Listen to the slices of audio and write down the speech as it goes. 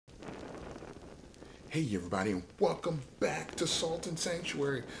Hey everybody, and welcome back to Salt and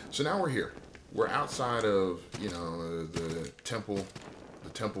Sanctuary. So now we're here. We're outside of, the temple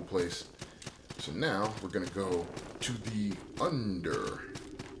place. So now we're gonna go to the under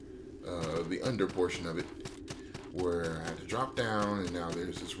portion of it, where I had to drop down, and now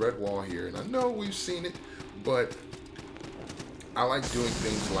there's this red wall here. And I know we've seen it, but I like doing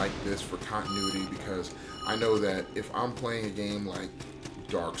things like this for continuity because I know that if I'm playing a game like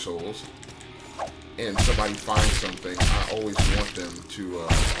Dark Souls and somebody finds something, I always want them to,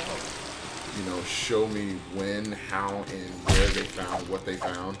 show me when, how, and where they found what they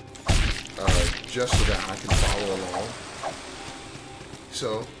found, just so that I can follow along.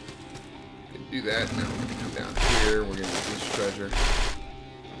 So, we can do that. Now we're going to come down here. We're going to get this treasure,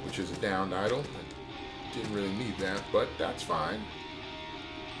 which is a downed idol. I didn't really need that, but that's fine.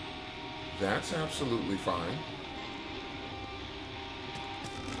 That's absolutely fine.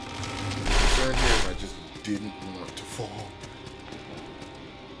 The concern here is I just didn't want to fall.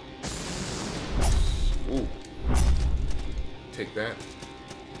 Ooh. Take that.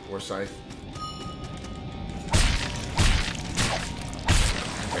 Or scythe.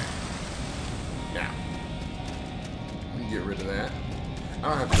 Okay. Now. Let me get rid of that. I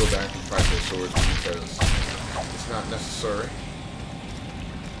don't have to go back and fight those swords because it's not necessary.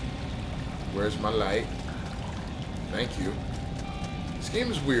 Where's my light? Thank you. This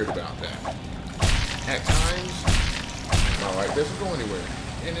game is weird about that. At times, my light doesn't go anywhere.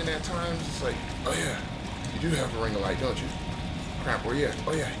 And then at times, it's like, oh yeah, you do have a ring of light, don't you? Crap, where you at?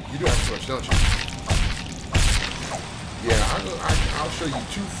 Oh yeah, you do have a torch, don't you? Yeah, I'll show you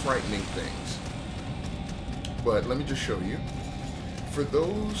two frightening things. But let me just show you. For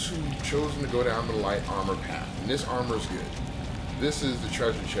those who've chosen to go down the light armor path, and this armor is good. This is the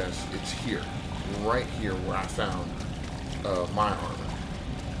treasure chest. It's here, right here where I found my armor.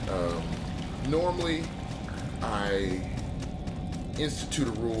 Normally, I institute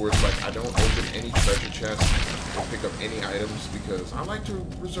a rule where it's like I don't open any treasure chests or pick up any items because I like to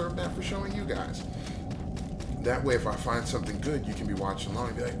reserve that for showing you guys. That way, if I find something good, you can be watching along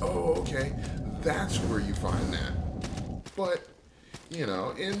and be like, oh, okay, that's where you find that. But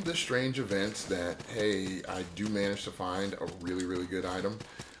in the strange events that, hey, I do manage to find a really, really good item,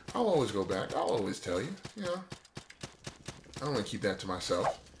 I'll always go back. I'll always tell you, I don't want to keep that to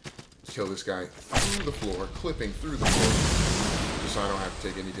myself. Kill this guy through the floor, clipping through the floor, just so I don't have to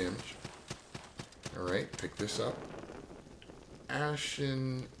take any damage. Alright, pick this up.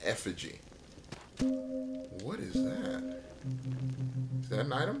 Ashen effigy. What is that? Is that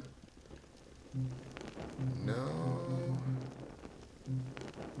an item? No.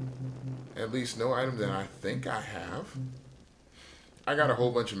 At least no item that I think I have. I got a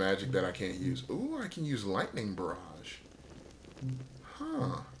whole bunch of magic that I can't use. Ooh, I can use lightning barrage.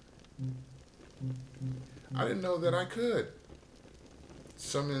 Huh. I didn't know that I could.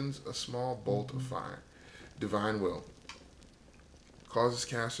 Summons a small bolt of fire. Divine will. Causes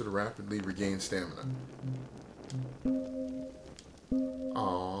caster to rapidly regain stamina.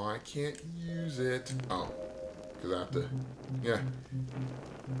 Oh, I can't use it. Oh, because I have to, I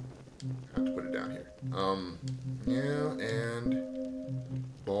have to put it down here. And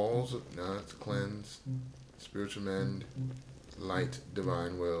balls of, no, it's cleanse, spiritual mend, light,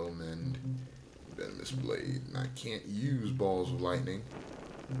 divine will, mend, venomous blade. And I can't use balls of lightning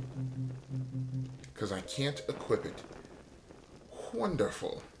because I can't equip it.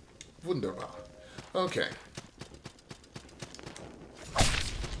 Wonderful. Wunderbar. Okay.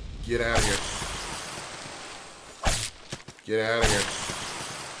 Get out of here. Get out of here.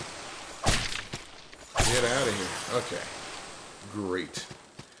 Get out of here. Okay. Great.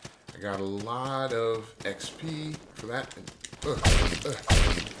 I got a lot of XP for that.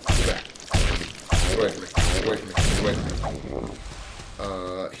 Get back. Get away from me. Get away from me. Get away from me.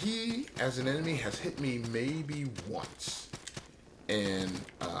 He, as an enemy, has hit me maybe once. And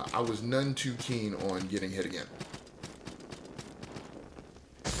I was none too keen on getting hit again.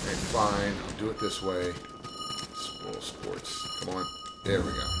 Okay, fine. I'll do it this way. Spoil sports. Come on. There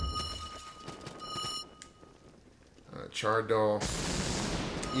we go. Charred doll.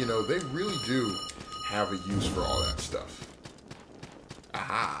 They really do have a use for all that stuff.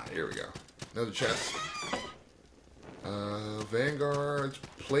 Aha, here we go. Another chest. Vanguards,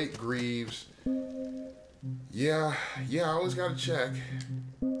 plate greaves. Yeah, I always gotta check.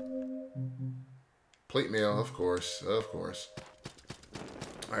 Plate mail, of course.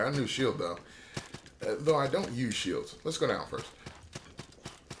 I got a new shield, though. Though I don't use shields. Let's go down first.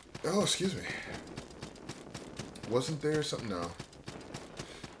 Oh, excuse me. Wasn't there something? No.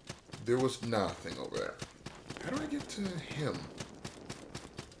 There was nothing over there. How do I get to him?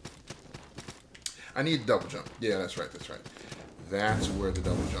 I need double jump. Yeah, that's right, that's right. That's where the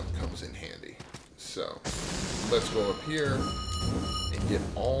double jump comes in handy. So, let's go up here and get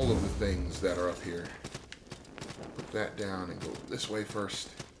all of the things that are up here. Put that down and go this way first.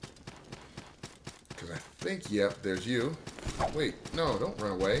 Because I think, yep, there's you. Wait, no, don't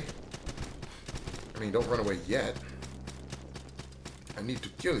run away. I mean, don't run away yet. I need to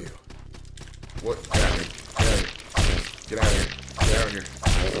kill you. What? Get out of here. Get out of here. Get out of here.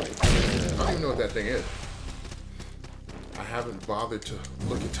 I don't even know what that thing is. I haven't bothered to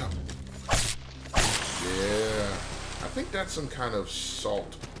look it up. Yeah. I think that's some kind of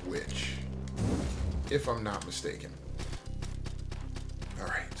salt witch. If I'm not mistaken.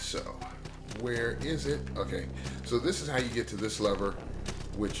 Alright, so where is it? Okay, so this is how you get to this lever,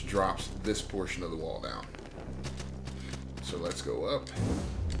 which drops this portion of the wall down. So let's go up,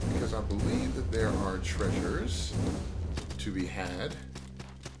 because I believe that there are treasures to be had.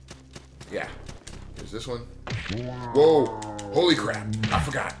 Yeah, there's this one. Whoa, holy crap, I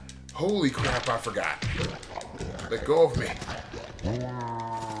forgot. Holy crap, I forgot. Let go of me.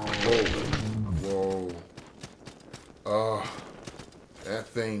 Whoa, whoa. That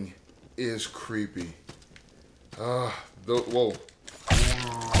thing is creepy. Whoa.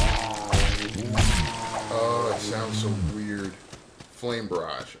 Oh, it sounds so weird. Flame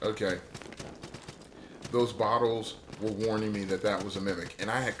barrage. Okay. Those bottles were warning me that that was a mimic. And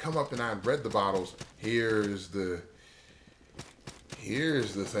I had come up and I had read the bottles. Here's the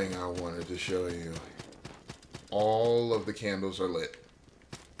thing I wanted to show you. All of the candles are lit.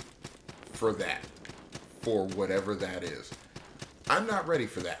 For that. For whatever that is. I'm not ready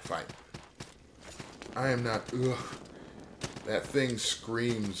for that fight. I am not. Ugh. That thing's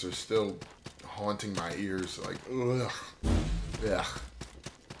screams are still haunting my ears. Like, ugh. Ugh.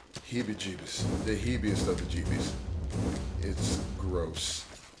 Heebie-jeebies. The heebiest of the jeebies. It's gross.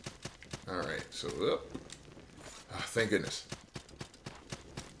 Alright, so, thank goodness.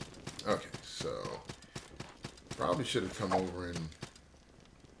 Okay, so, probably should have come over and,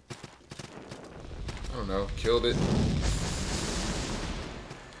 I don't know, killed it.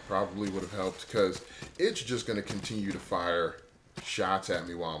 Probably would have helped, because it's just going to continue to fire shots at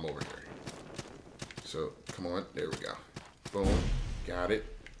me while I'm over here. So, come on, there we go. Boom, got it.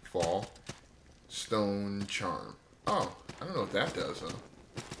 Fall. Stone charm. Oh, I don't know what that does, huh?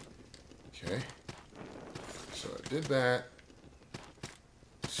 Okay. So I did that.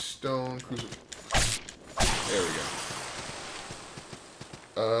 Stone crucible. There we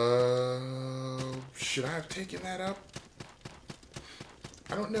go. Should I have taken that up?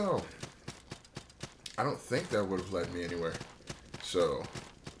 I don't know. I don't think that would have led me anywhere. So,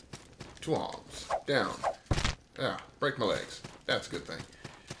 2 arms. Down. Yeah, break my legs. That's a good thing.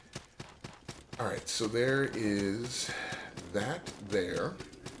 Alright, so there is that there.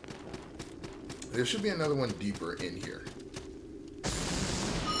 There should be another one deeper in here.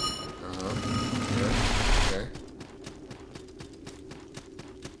 Okay.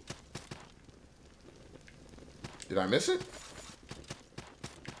 Did I miss it?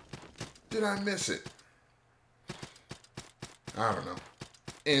 Did I miss it? I don't know.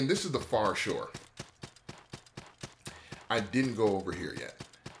 And this is the far shore. I didn't go over here yet.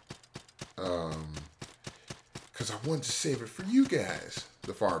 Because I wanted to save it for you guys.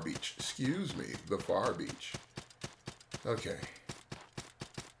 The far beach. Excuse me. The far beach. Okay.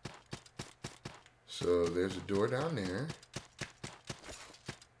 So there's a door down there.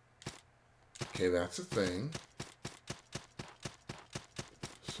 Okay, that's a thing.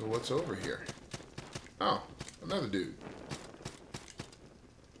 So what's over here? Oh, another dude.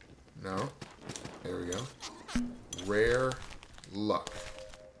 No. There we go. Rare luck.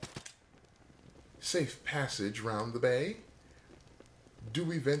 Safe passage round the bay. Do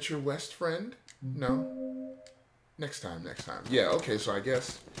we venture west, friend? No. Next time, next time. Yeah, okay, so I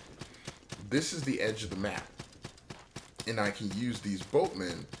guess this is the edge of the map. And I can use these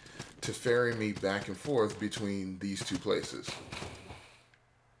boatmen to ferry me back and forth between these two places.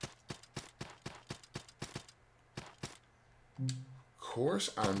 Of course,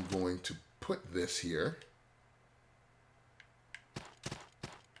 I'm going to put this here.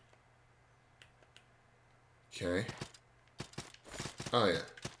 Okay. Oh, yeah.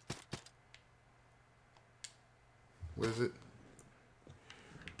 What is it?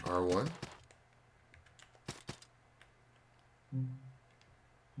 R1.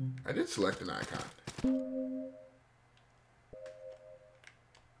 I did select an icon.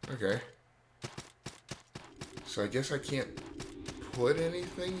 Okay. So I guess I can't put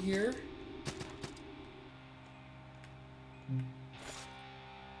anything here?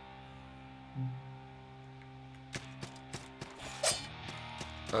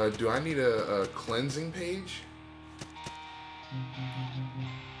 Do I need a cleansing page?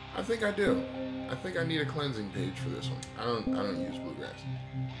 I think I do. I think I need a cleansing page for this one. I don't use bluegrass.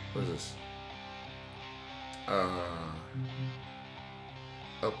 What is this?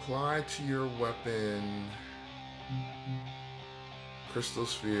 Apply to your weapon crystal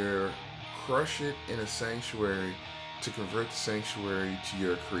sphere. Crush it in a sanctuary to convert the sanctuary to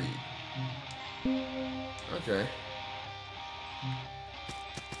your creed. Okay.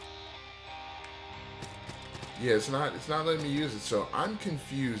 Yeah, it's not letting me use it, so I'm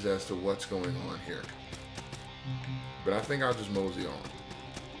confused as to what's going on here. But I think I'll just mosey on.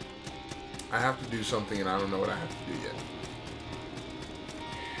 I have to do something and I don't know what I have to do yet.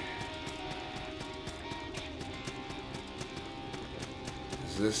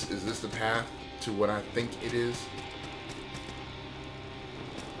 Is this the path to what I think it is?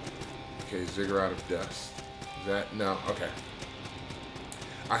 Okay, ziggurat of dust. Is that no, okay.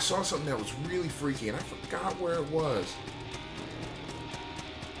 I saw something that was really freaky and I forgot where it was.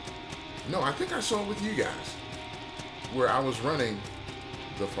 No, I think I saw it with you guys. Where I was running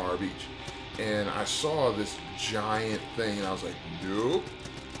the far beach. And I saw this giant thing and I was like, nope.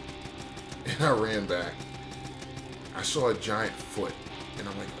 And I ran back. I saw a giant foot. And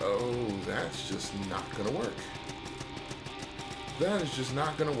I'm like, oh, that's just not gonna work. That is just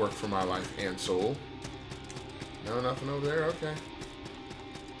not gonna work for my life and soul. No, nothing over there, okay.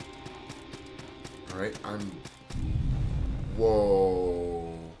 Alright,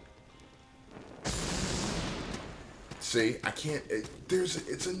 whoa. See, I can't,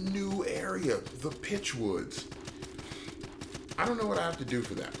 it's a new area, the Pitchwoods. I don't know what I have to do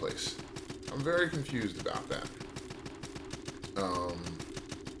for that place. I'm very confused about that.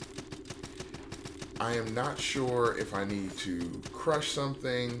 I am not sure if I need to crush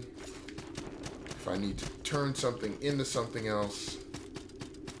something, if I need to turn something into something else.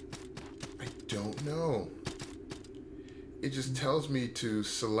 I don't know. It just tells me to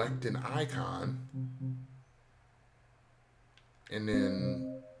select an icon. And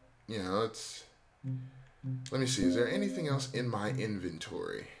then, you know, it's... Let me see, is there anything else in my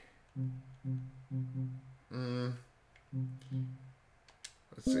inventory? Let's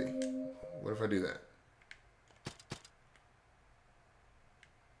see. What if I do that?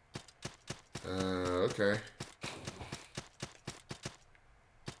 Okay.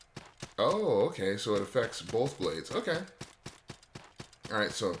 Oh, okay, so it affects both blades. Okay.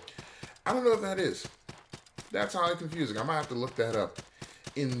 Alright, so I don't know if that is. That's highly confusing. I might have to look that up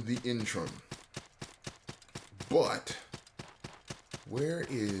in the interim. But where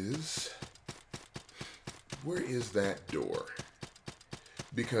is that door?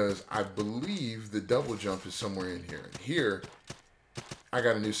 Because I believe the double jump is somewhere in here. And here, I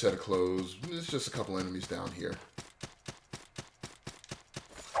got a new set of clothes. There's just a couple enemies down here.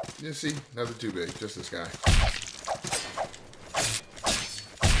 You see, nothing too big, just this guy.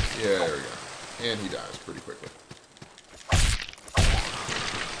 Yeah, there we go. And he dies pretty quickly.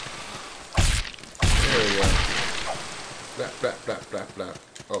 There we go. Blap, blap, blap, blap, blap.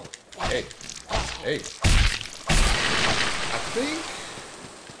 Oh, hey. Hey. I think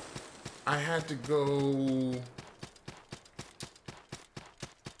I had to go...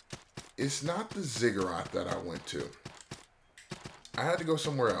 It's not the ziggurat that I went to. I had to go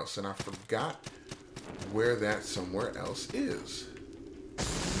somewhere else, and I forgot where that somewhere else is.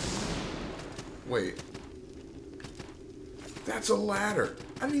 Wait. That's a ladder.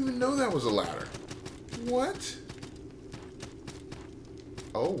 I didn't even know that was a ladder. What?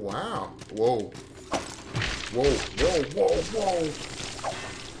 Oh, wow. Whoa. Whoa, whoa, whoa, whoa.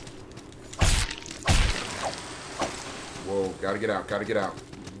 Whoa, gotta get out, gotta get out.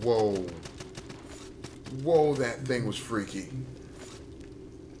 Whoa. Whoa, that thing was freaky.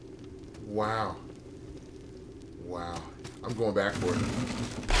 Wow. Wow. I'm going back for it.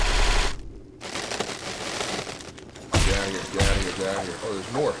 Get out of here, get out of here, get out of here. Oh,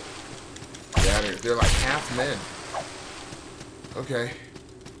 there's more. Get out of here. They're like half men. Okay.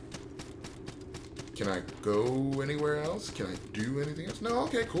 Can I go anywhere else? Can I do anything else? No,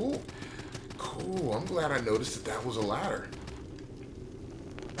 okay, cool. Cool. I'm glad I noticed that that was a ladder.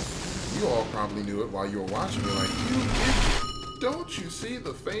 You all probably knew it while you were watching me, like, you idiot. Don't you see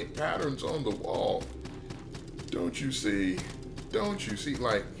the faint patterns on the wall? Don't you see? Don't you see?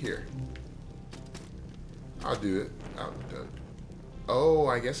 Like, here. I'll do it. Oh,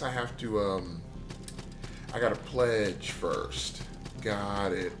 I guess I have to, I gotta pledge first.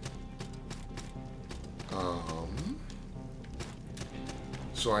 Got it.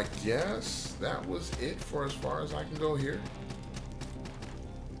 So I guess that was it for as far as I can go here.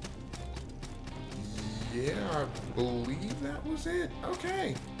 Yeah, I believe that was it.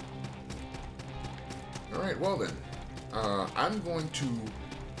 Okay. Alright, well then, I'm going to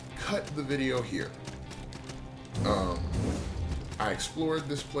cut the video here. I explored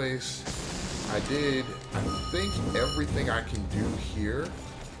this place. I did, I think, everything I can do here,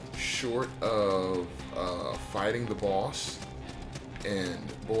 short of fighting the boss. And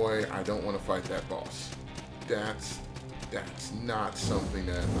boy, I don't want to fight that boss. That's not something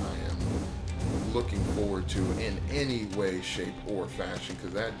that I am looking forward to in any way, shape, or fashion,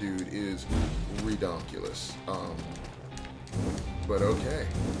 because that dude is redonkulous. But okay,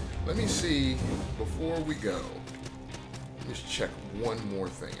 let me see, before we go, just check one more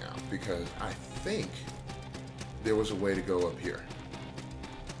thing out, because I think there was a way to go up here.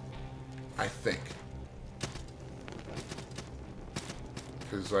 I think.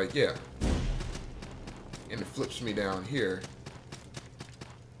 Because, like, yeah. And it flips me down here.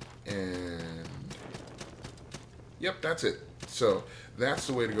 And yep, that's it. So that's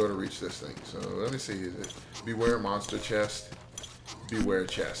the way to go to reach this thing. So let me see. Is it beware monster chest? Beware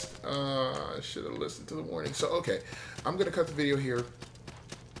chest. I should have listened to the warning. So okay, I'm gonna cut the video here,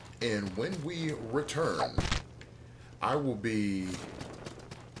 and when we return, I will be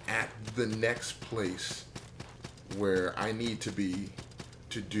at the next place where I need to be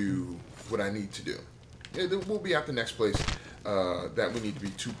to do what I need to do. We'll be at the next place that we need to be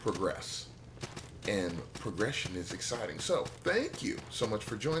to progress. And progression is exciting. So thank you so much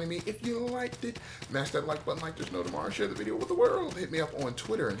for joining me. If you liked it, smash that like button like there's no tomorrow. Share the video with the world. Hit me up on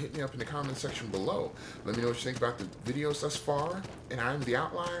Twitter and hit me up in the comment section below. Let me know what you think about the videos thus far. And I'm The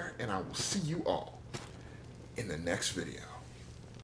Outlier, and I will see you all in the next video.